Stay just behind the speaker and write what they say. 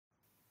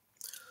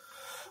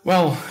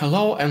Well,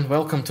 hello and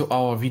welcome to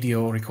our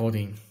video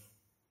recording.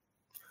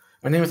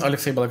 My name is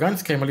Alexei. I'm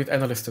a lead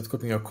analyst at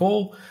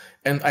Call,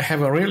 and I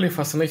have a really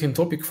fascinating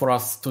topic for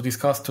us to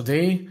discuss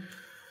today.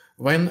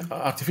 When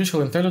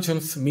artificial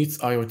intelligence meets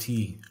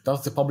IoT,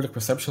 does the public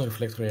perception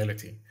reflect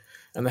reality?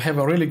 And I have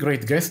a really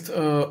great guest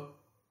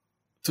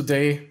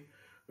today,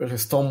 which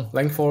is Thom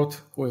Langford,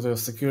 who is a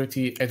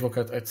security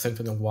advocate at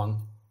SentinelOne.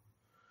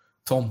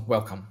 Thom,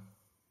 welcome.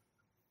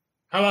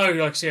 Hello,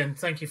 Alexei, and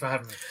thank you for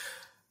having me.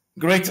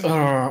 Great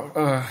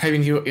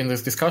having you in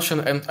this discussion,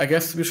 and I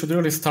guess we should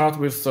really start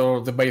with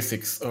the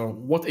basics.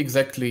 What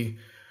exactly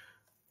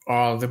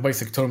are the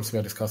basic terms we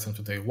are discussing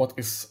today? What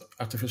is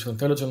artificial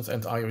intelligence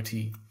and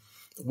IoT?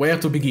 Where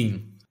to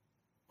begin?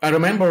 I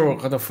remember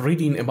kind of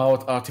reading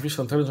about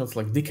artificial intelligence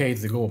like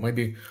decades ago,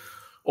 maybe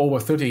over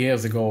 30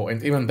 years ago,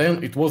 and even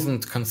then it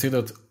wasn't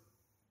considered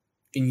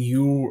a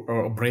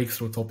new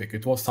breakthrough topic.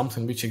 It was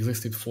something which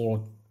existed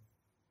for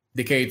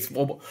decades,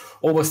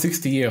 over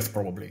 60 years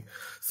probably.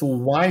 So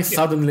why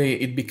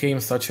suddenly it became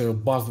such a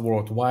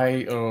buzzword?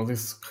 Why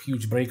this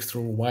huge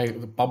breakthrough? Why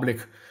the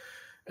public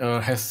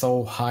has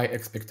so high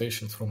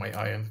expectations from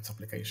AI and its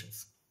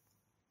applications?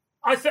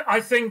 I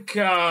think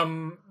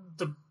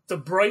the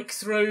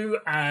breakthrough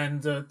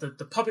and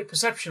the public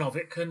perception of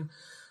it can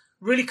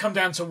really come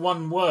down to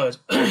one word,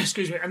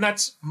 excuse me, and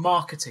that's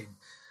marketing.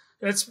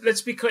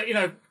 Let's be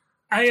clear,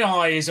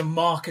 AI is a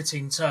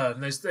marketing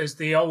term. There's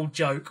the old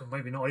joke, or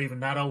maybe not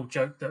even that old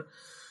joke, that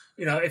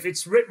if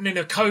it's written in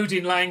a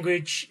coding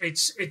language,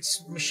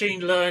 it's machine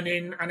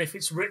learning, and if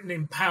it's written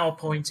in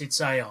PowerPoint, it's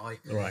AI.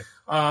 Right.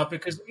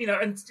 Because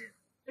and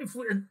if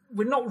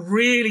we're not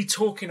really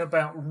talking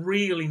about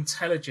real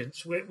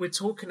intelligence. We're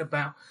talking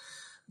about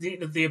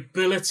the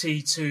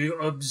ability to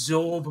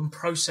absorb and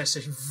process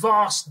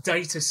vast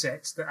data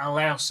sets that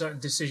allow certain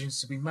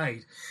decisions to be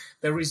made.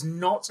 There is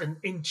not an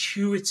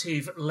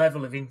intuitive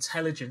level of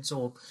intelligence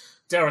or,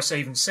 dare I say,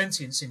 even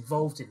sentience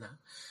involved in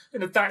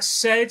that. That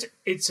said,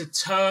 it's a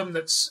term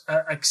that's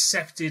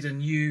accepted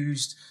and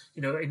used,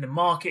 in the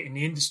market, in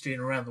the industry,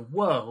 and around the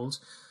world.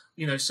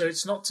 So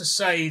it's not to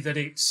say that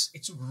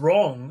it's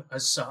wrong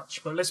as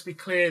such, but let's be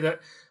clear that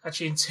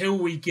actually until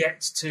we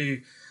get to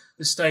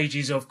the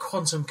stages of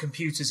quantum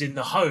computers in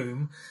the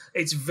home,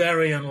 it's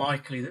very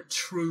unlikely that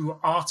true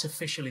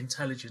artificial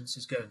intelligence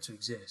is going to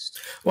exist.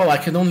 Well, I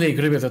can only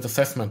agree with that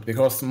assessment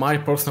because my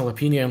personal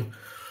opinion,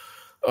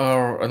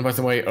 and by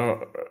the way,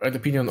 an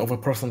opinion of a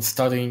person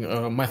studying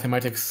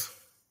mathematics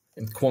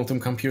and quantum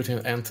computing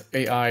and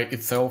AI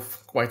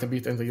itself quite a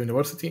bit in the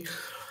university,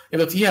 is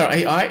that,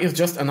 AI is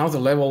just another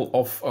level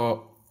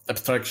of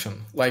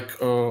abstraction. Like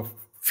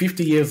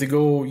 50 years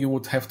ago, you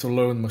would have to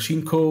learn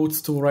machine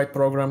codes to write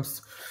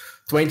programs.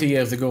 20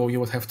 years ago, you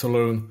would have to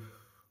learn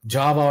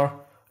Java,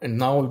 and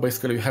now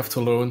basically you have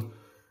to learn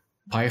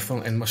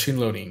Python and machine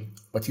learning.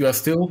 But you are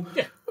still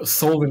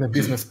solving a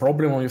business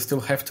problem, or you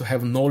still have to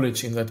have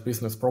knowledge in that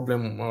business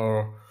problem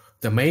or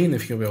domain,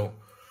 if you will.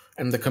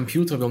 And the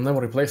computer will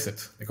never replace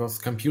it, because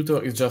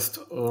computer is just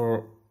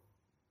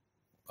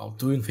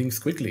doing things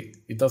quickly.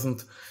 It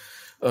doesn't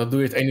do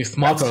it any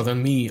smarter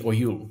than me or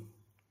you.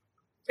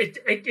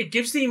 It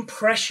gives the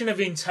impression of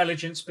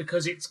intelligence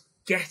because it's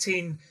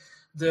getting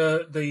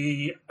the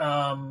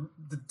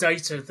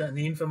data and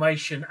the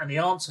information and the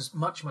answers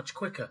much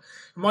quicker.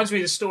 Reminds me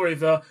of the story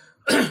of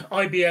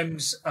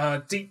IBM's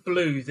Deep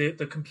Blue,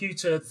 the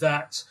computer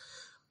that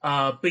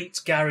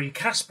beat Garry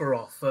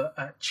Kasparov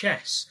at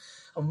chess.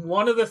 And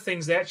one of the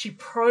things they actually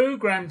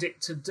programmed it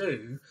to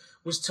do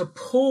was to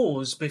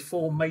pause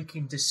before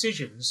making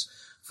decisions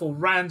for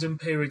random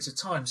periods of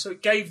time. So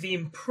it gave the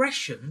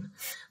impression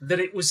that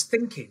it was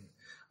thinking.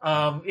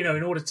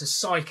 In order to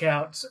psych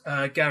out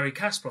Garry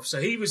Kasparov.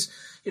 So he was,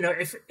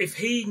 if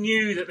he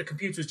knew that the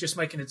computer was just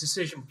making a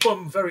decision,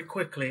 boom, very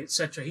quickly,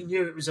 etc., he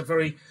knew it was a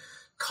very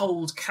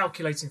cold,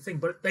 calculating thing,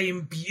 but they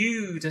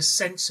imbued a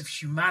sense of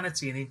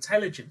humanity and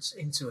intelligence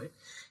into it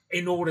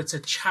in order to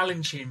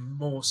challenge him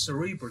more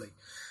cerebrally.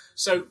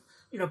 So,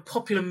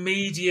 popular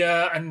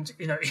media and,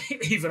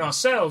 even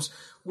ourselves,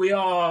 we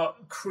are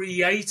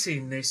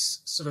creating this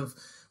sort of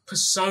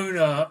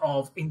persona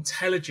of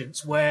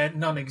intelligence where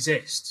none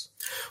exists.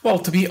 Well,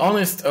 to be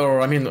honest,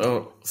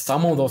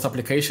 some of those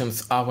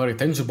applications are very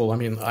tangible.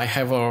 I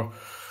have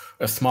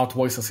a smart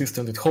voice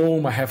assistant at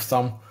home. I have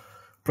some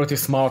pretty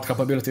smart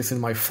capabilities in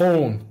my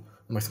phone,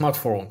 my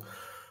smartphone.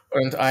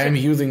 And I am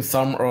using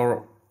some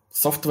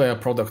software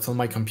products on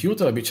my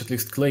computer, which at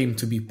least claim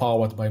to be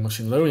powered by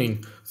machine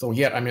learning. So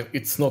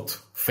it's not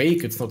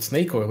fake, it's not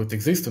snake oil, it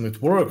exists and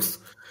it works.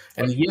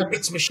 And yet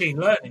it's machine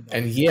learning.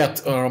 And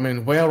yet,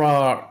 where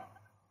are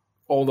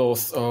all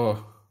those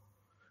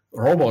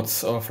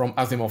robots from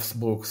Asimov's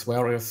books?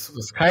 Where is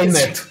the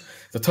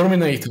Skynet, the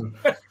Terminator?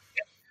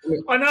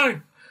 I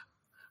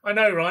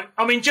know, right?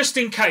 Just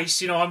in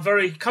case, I'm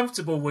very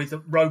comfortable with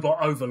robot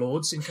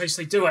overlords in case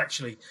they do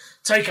actually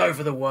take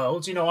over the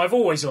world. I've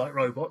always liked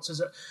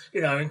robots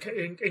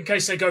in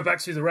case they go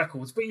back through the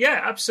records. But yeah,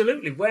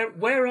 absolutely.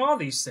 Where are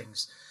these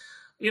things?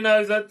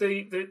 That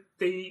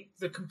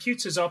the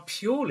computers are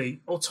purely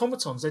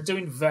automatons. They're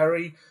doing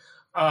very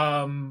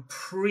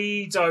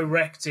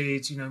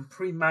pre-directed,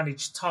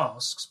 pre-managed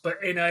tasks,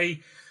 but in a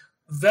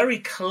very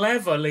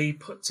cleverly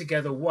put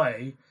together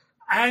way,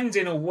 and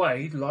in a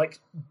way like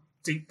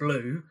Deep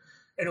Blue,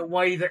 in a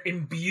way that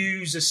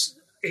imbues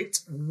it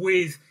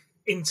with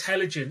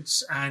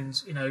intelligence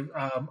and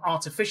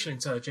artificial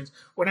intelligence,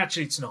 when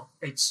actually it's not.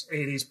 It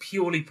is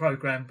purely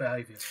programmed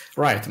behavior.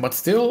 Right, but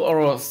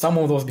still, some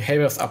of those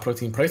behaviors are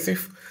pretty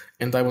impressive,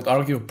 and I would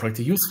argue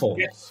pretty useful.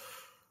 Yes.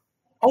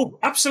 Oh,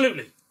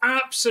 absolutely.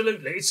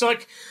 Absolutely. It's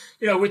like,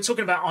 we're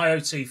talking about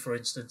IoT, for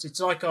instance. It's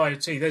like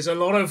IoT. There's a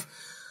lot of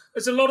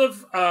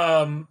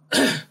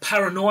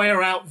paranoia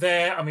out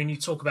there. I mean, you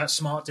talk about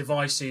smart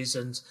devices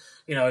and,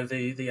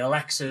 the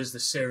Alexas, the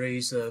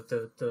Siris,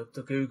 the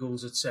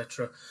Googles,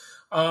 etc.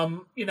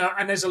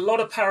 And there's a lot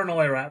of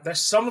paranoia out there.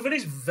 Some of it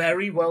is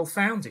very well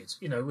founded,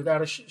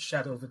 without a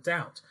shadow of a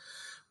doubt.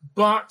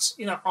 But,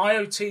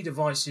 IoT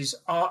devices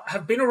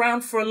have been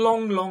around for a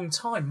long, long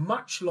time,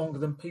 much longer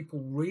than people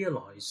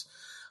realize,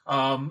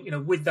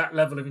 with that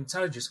level of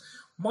intelligence.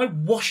 My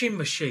washing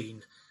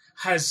machine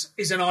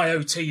is an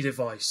IoT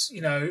device.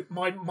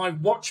 My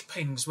watch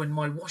pings when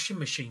my washing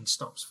machine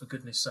stops, for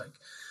goodness sake,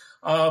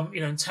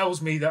 and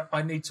tells me that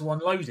I need to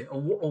unload it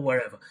or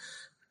wherever.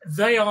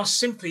 They are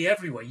simply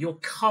everywhere. Your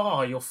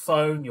car, your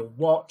phone, your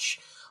watch,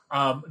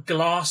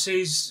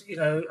 glasses,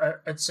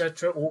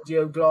 etc.,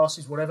 audio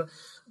glasses, whatever.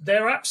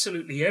 They're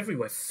absolutely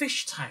everywhere.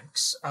 Fish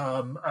tanks,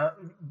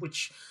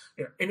 which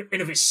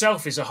in of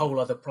itself is a whole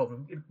other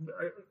problem.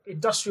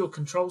 Industrial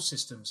control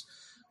systems.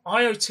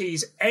 IoT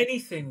is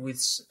anything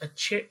with a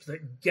chip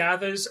that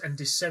gathers and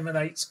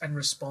disseminates and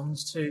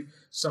responds to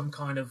some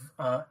kind of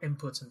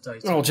input and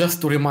data. Well,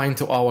 just to remind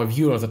to our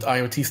viewers that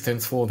IoT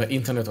stands for the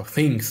Internet of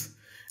Things.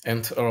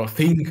 And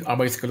things are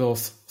basically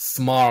those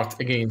smart,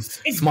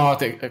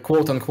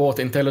 quote-unquote,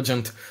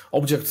 intelligent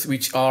objects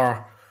which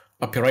are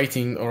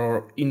operating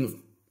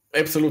in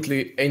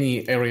absolutely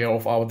any area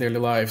of our daily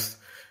lives.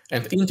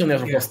 And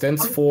Internet, of course,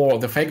 stands for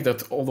the fact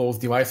that all those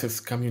devices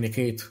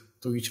communicate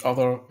to each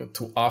other,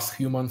 to us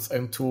humans,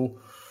 and to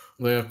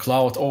the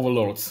cloud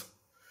overlords.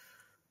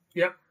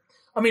 Yeah.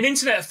 I mean,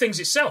 Internet of Things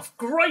itself,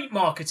 great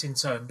marketing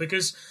term,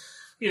 because,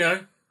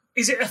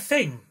 is it a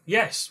thing?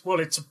 Yes. Well,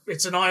 it's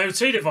an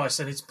IoT device,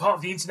 and it's part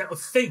of the Internet of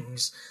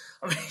Things.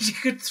 I mean, you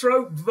could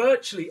throw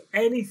virtually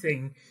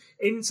anything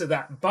into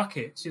that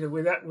bucket,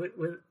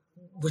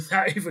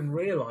 without even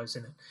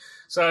realizing it.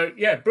 So,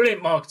 yeah,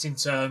 brilliant marketing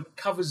term,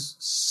 covers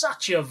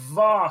such a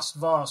vast,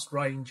 vast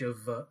range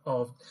of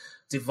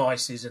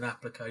devices and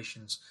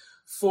applications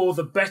for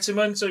the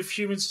betterment of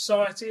human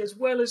society, as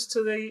well as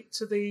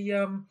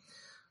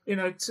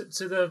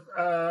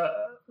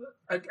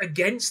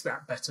against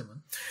that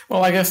betterment.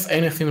 Well, I guess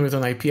anything with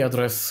an IP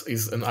address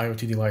is an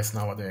IoT device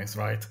nowadays,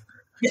 right?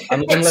 Yeah,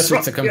 unless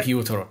it's a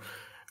computer. Yeah.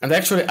 And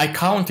actually, I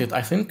counted,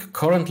 I think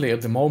currently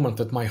at the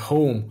moment at my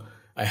home,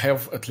 I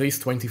have at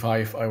least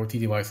 25 IoT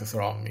devices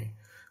around me.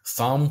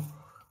 Some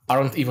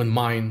aren't even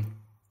mine,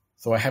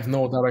 so I have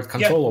no direct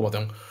control over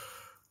them.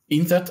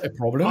 Is that a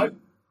problem?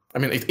 I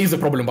mean, it is a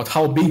problem, but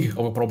how big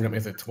of a problem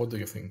is it? What do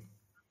you think?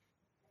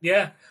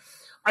 Yeah,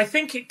 I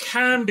think it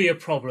can be a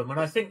problem. And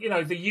I think,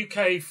 the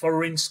UK,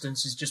 for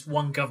instance, is just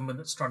one government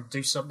that's trying to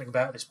do something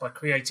about this by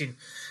creating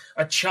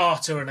a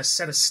charter and a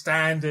set of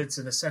standards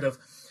and a set of,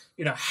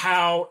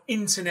 how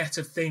Internet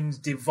of Things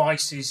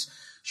devices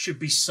should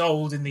be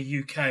sold in the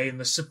UK and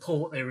the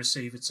support they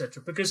receive,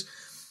 etc. Because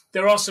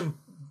there are some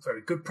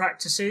very good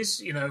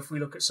practices. If we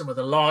look at some of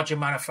the larger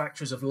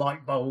manufacturers of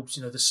light bulbs,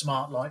 the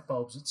smart light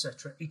bulbs,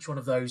 etc., each one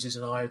of those is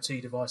an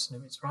IoT device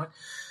in its right.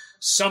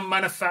 Some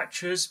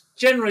manufacturers,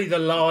 generally the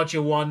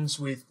larger ones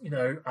with,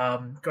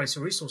 greater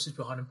resources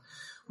behind them,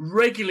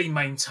 regularly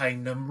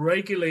maintain them,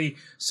 regularly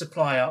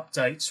supply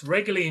updates,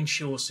 regularly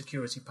ensure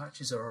security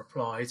patches are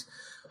applied,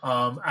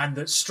 and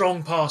that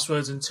strong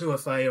passwords and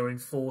 2FA are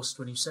enforced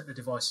when you set the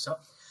devices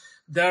up.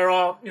 There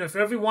are, for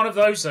every one of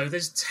those, though,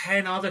 there's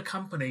 10 other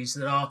companies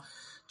that are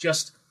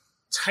just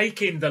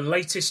taking the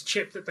latest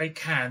chip that they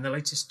can, the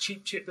latest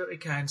cheap chip that they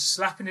can,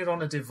 slapping it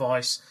on a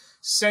device,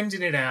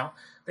 sending it out.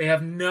 They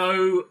have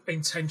no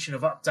intention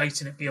of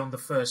updating it beyond the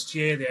first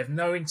year. They have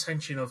no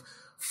intention of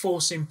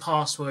forcing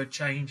password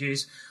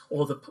changes,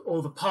 or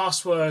the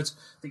password,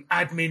 the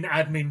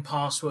admin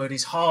password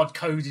is hard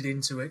coded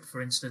into it,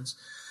 for instance.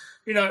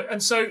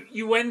 And so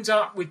you end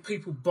up with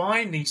people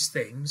buying these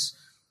things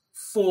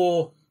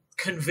for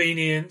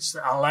convenience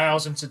that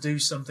allows them to do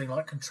something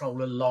like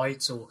control a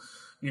light or,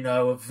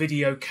 a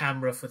video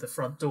camera for the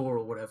front door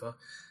or whatever.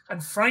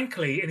 And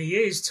frankly, in a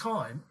year's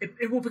time,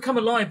 it will become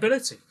a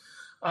liability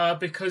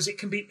because it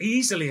can be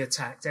easily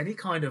attacked. Any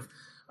kind of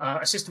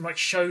a system like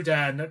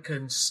Shodan that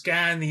can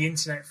scan the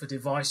internet for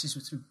devices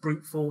through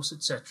brute force,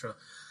 etc.,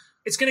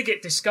 it's going to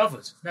get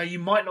discovered. Now, you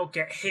might not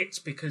get hit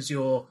because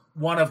you're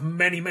one of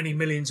many, many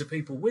millions of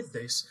people with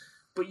this,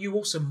 but you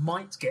also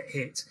might get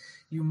hit.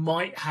 You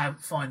might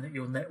find that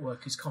your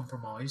network is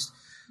compromised,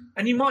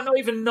 and you might not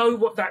even know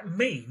what that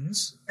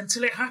means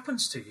until it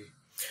happens to you.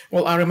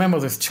 Well, I remember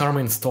this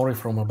charming story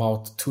from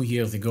about 2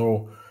 years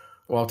ago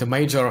about a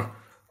major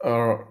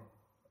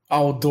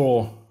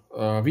outdoor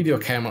video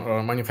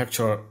camera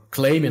manufacturer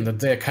claiming that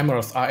their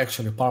cameras are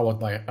actually powered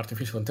by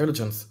artificial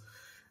intelligence.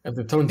 And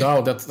it turned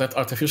out that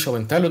artificial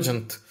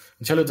intelligence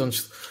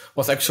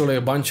was actually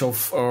a bunch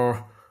of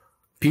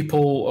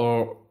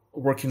people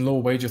working low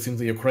wages in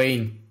the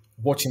Ukraine,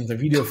 watching the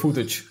video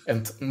footage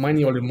and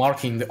manually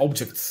marking the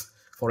objects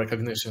for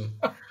recognition.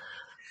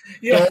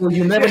 Yeah. So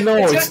you never know.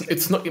 Exactly.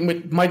 It's not.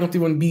 It might not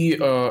even be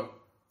a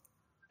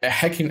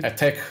hacking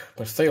attack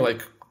per se,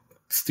 like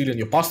stealing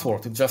your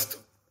password. It's just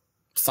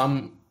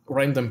some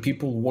random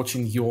people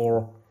watching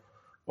your,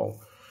 well,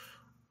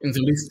 in the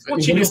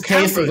least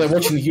case, they're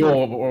watching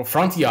your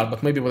front yard,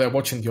 but maybe they're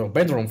watching your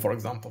bedroom, for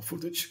example,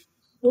 footage.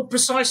 Well,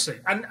 precisely,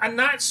 and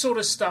that sort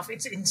of stuff.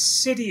 It's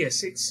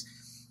insidious. It's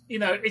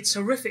it's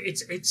horrific.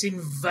 It's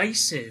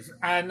invasive,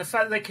 and the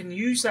fact that they can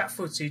use that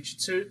footage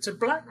to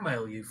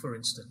blackmail you, for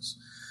instance.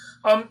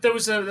 There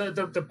was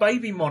the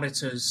baby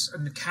monitors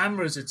and the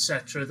cameras,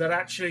 etc., that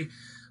actually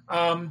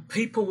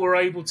people were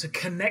able to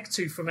connect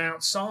to from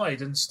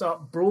outside and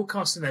start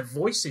broadcasting their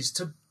voices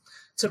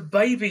to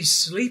babies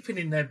sleeping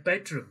in their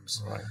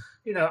bedrooms. Right.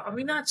 I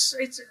mean, that's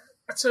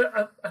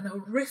an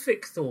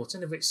horrific thought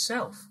in of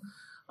itself,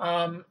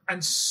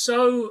 and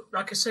so,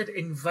 like I said,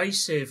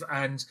 invasive.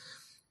 And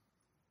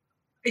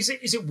is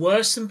it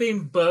worse than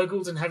being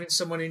burgled and having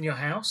someone in your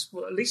house?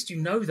 Well, at least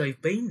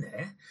they've been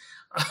there.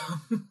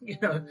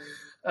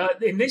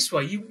 In this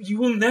way, you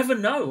will never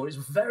know. It's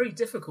very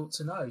difficult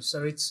to know.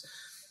 So it's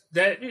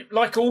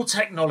like all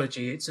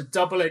technology, it's a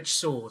double-edged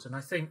sword. And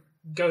I think,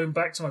 going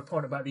back to my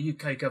point about the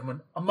UK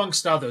government,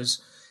 amongst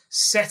others,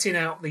 setting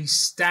out these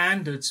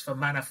standards for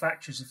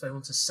manufacturers if they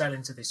want to sell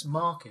into this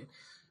market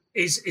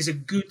is a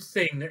good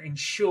thing that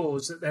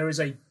ensures that there is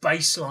a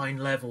baseline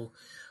level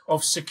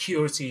of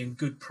security and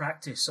good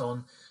practice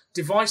on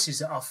devices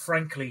that are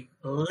frankly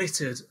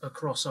littered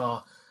across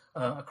our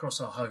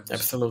homes.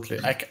 Absolutely.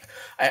 I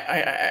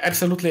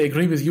absolutely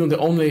agree with you. And the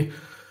only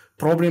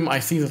problem I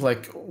see is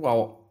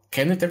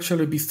can it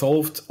actually be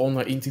solved on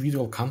an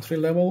individual country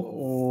level,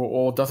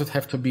 or does it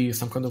have to be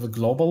some kind of a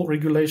global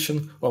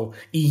regulation? Well,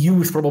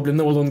 EU is probably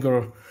no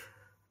longer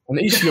an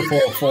issue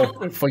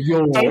for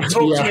you. Don't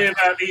talk to me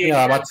about the EU.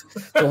 Yeah, but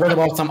so what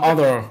about some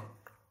other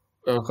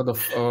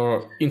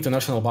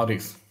international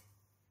bodies?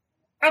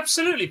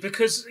 Absolutely,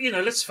 because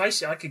let's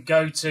face it, I could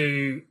go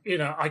to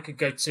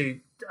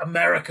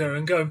America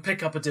and go and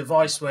pick up a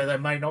device where there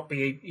may not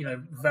be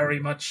very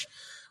much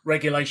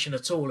regulation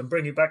at all and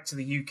bring it back to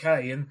the UK,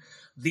 and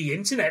the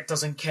internet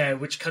doesn't care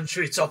which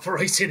country it's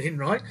operating in,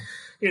 right?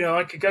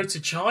 I could go to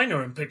China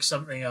and pick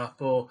something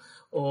up,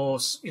 or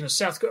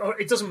South Korea.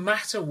 It doesn't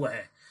matter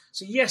where.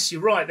 So yes,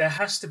 you're right. There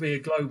has to be a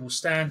global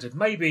standard,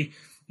 maybe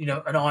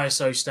an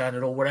ISO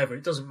standard or whatever.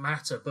 It doesn't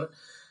matter, but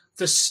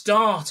the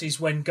start is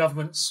when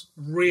governments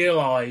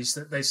realise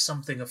that there's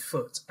something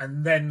afoot,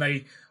 and then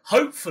they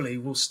hopefully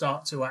will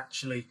start to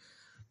actually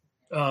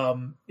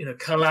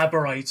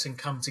collaborate and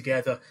come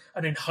together,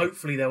 and then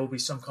hopefully there will be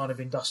some kind of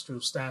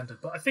industrial standard.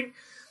 But I think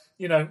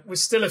we're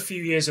still a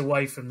few years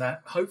away from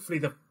that. Hopefully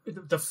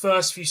the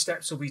first few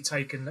steps will be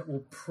taken that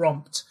will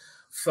prompt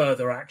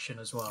further action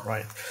as well.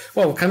 Right.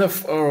 Well, kind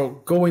of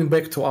going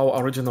back to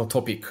our original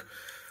topic,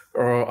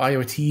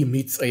 IoT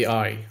meets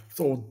AI.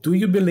 So do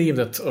you believe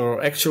that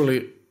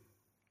actually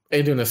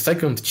adding a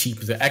second chip,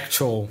 the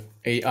actual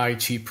AI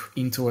chip,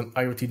 into an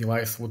IoT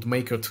device would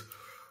make it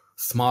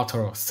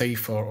smarter,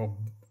 safer, or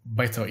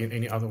better in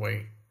any other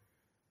way?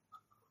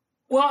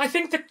 Well, I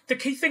think the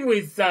key thing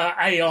with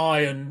AI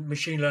and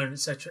machine learning,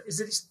 etc., is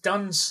that it's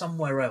done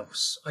somewhere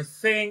else. I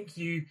think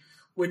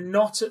we're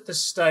not at the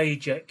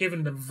stage yet,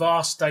 given the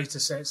vast data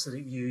sets that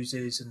it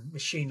uses, and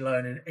machine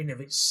learning in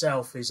of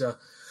itself is a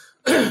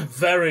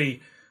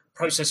very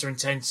processor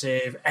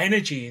intensive,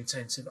 energy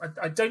intensive.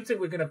 I don't think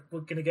we're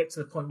gonna get to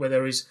the point where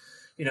there is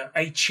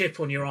a chip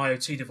on your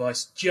IoT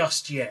device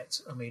just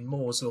yet. I mean,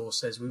 Moore's law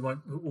says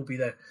we'll be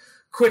there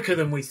quicker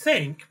than we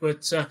think,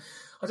 but I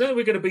don't think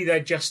we're going to be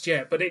there just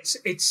yet. But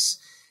it's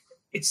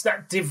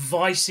that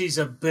device's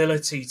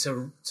ability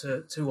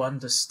to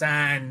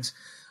understand,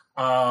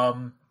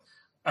 to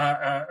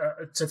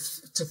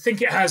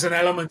think it has an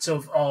element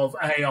of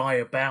AI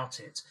about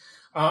it,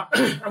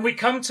 and we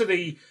come to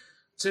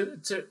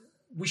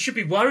we should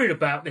be worried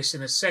about this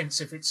in a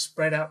sense if it's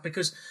spread out,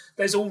 because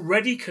there's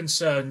already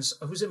concerns.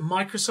 Was it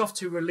Microsoft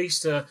who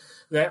released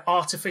their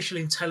artificial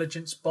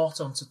intelligence bot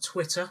onto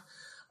Twitter?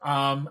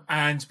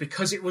 And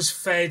because it was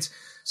fed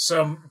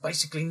some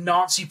basically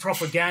Nazi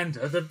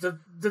propaganda,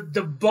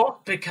 the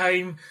bot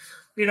became,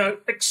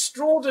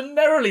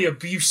 extraordinarily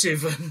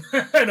abusive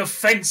and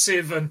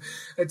offensive and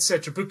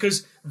etc.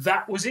 Because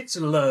that was its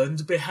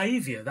learned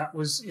behavior. That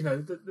was,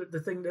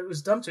 the thing that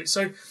was done to it.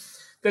 So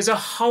there's a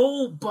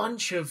whole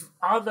bunch of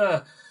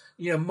other,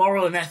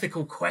 moral and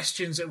ethical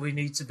questions that we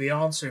need to be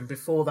answering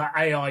before that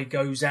AI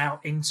goes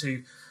out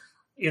into,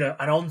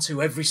 and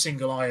onto every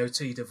single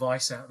IoT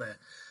device out there.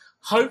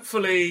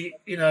 Hopefully,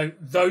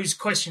 those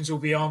questions will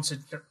be answered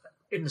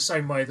in the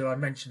same way that I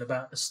mentioned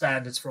about the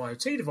standards for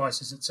IoT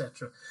devices,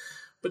 etc.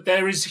 But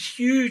there is a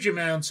huge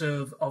amount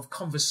of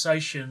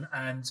conversation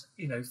and,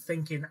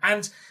 thinking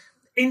and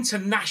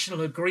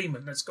international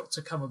agreement that's got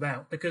to come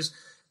about, because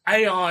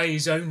AI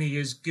is only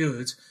as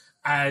good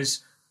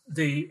as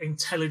the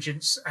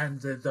intelligence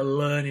and the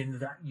learning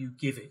that you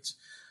give it.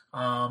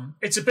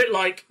 It's a bit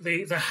like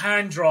the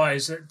hand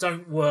dryers that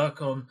don't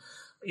work on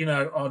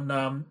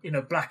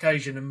Black,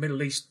 Asian and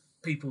Middle East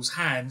people's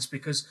hands,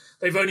 because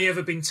they've only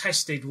ever been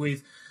tested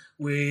with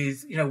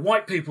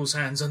white people's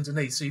hands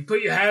underneath. So you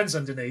put your hands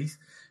underneath,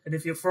 and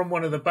if you're from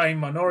one of the BAME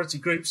minority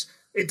groups,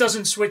 it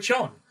doesn't switch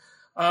on.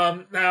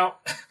 Now,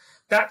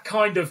 that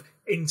kind of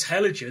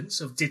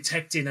intelligence of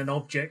detecting an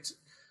object,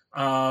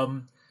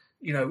 and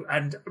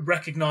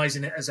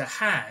recognizing it as a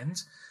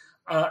hand,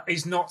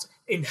 is not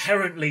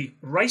inherently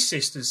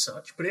racist as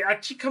such, but it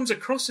actually comes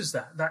across as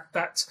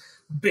that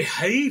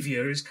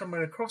behavior is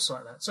coming across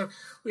like that. So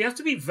we have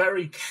to be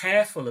very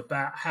careful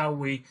about how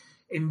we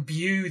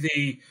imbue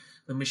the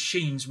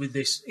machines with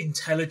this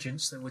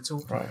intelligence that we're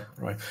talking about.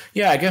 Right.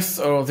 Yeah, I guess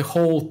the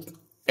whole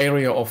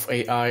area of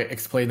AI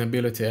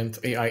explainability and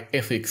AI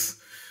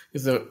ethics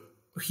is a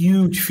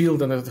huge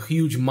field and a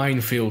huge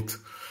minefield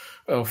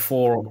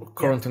for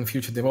current and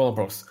future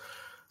developers.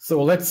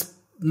 So let's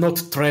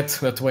not tread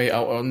that way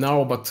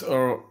now, but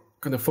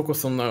kind of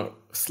focus on a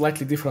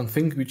slightly different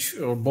thing, which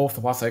both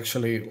of us are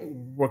actually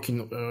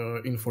working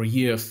in for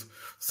years: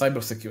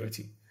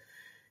 cybersecurity.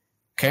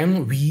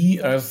 Can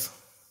we, as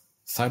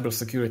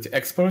cybersecurity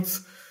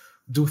experts,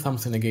 do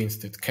something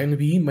against it? Can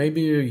we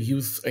maybe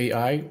use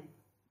AI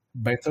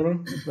better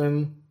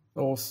than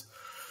those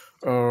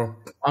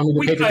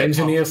uneducated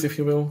engineers, if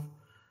you will?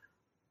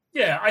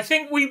 Yeah, I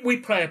think we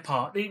play a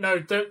part.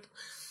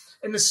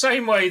 In the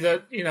same way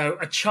that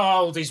a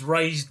child is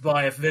raised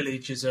by a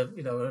village, as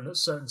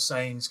certain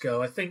sayings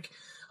go. I think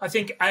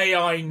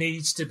AI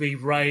needs to be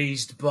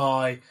raised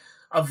by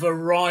a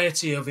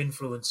variety of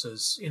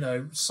influencers.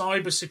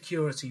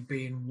 Cybersecurity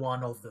being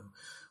one of them.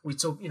 We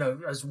talk,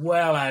 as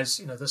well as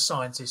the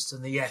scientists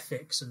and the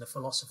ethics and the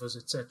philosophers,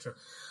 etc.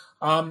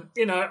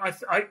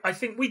 I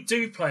think we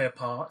do play a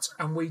part,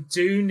 and we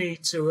do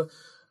need to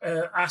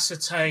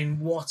ascertain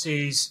what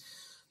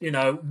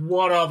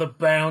are the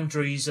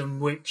boundaries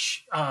in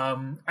which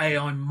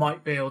AI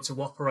might be able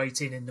to operate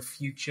in the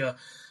future.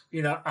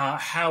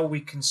 How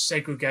we can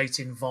segregate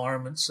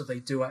environments so they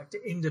do act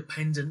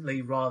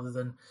independently rather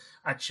than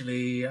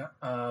actually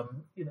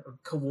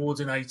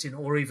coordinating,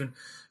 or even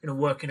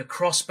working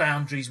across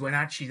boundaries when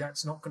actually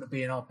that's not going to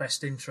be in our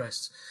best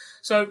interests.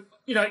 So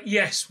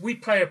yes, we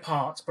play a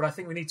part, but I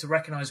think we need to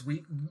recognize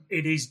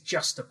it is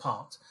just a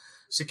part.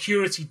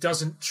 Security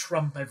doesn't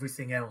trump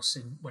everything else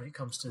when it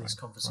comes to this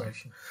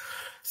conversation.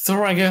 Right.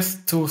 So I guess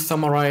to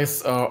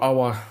summarize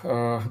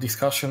our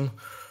discussion,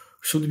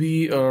 should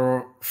we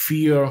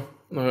fear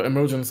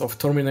emergence of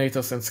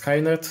Terminators and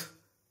Skynet?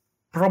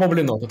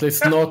 Probably not, at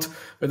least not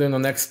within the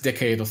next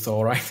decade or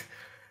so, right?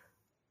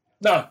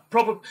 No,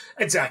 probably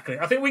exactly.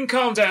 I think we can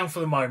calm down for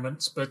the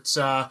moment, but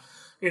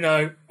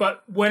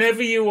but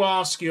whenever you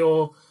ask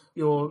your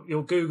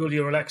Google,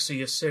 your Alexa,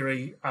 your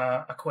Siri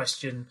a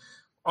question,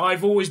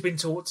 I've always been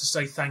taught to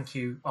say thank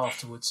you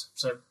afterwards.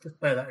 So just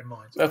bear that in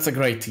mind. That's a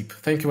great tip.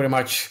 Thank you very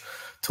much,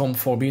 Tom,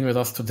 for being with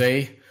us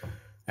today.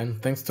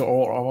 And thanks to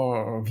all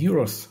our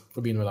viewers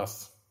for being with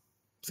us.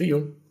 See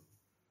you.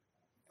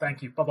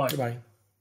 Thank you. Bye-bye. Bye-bye.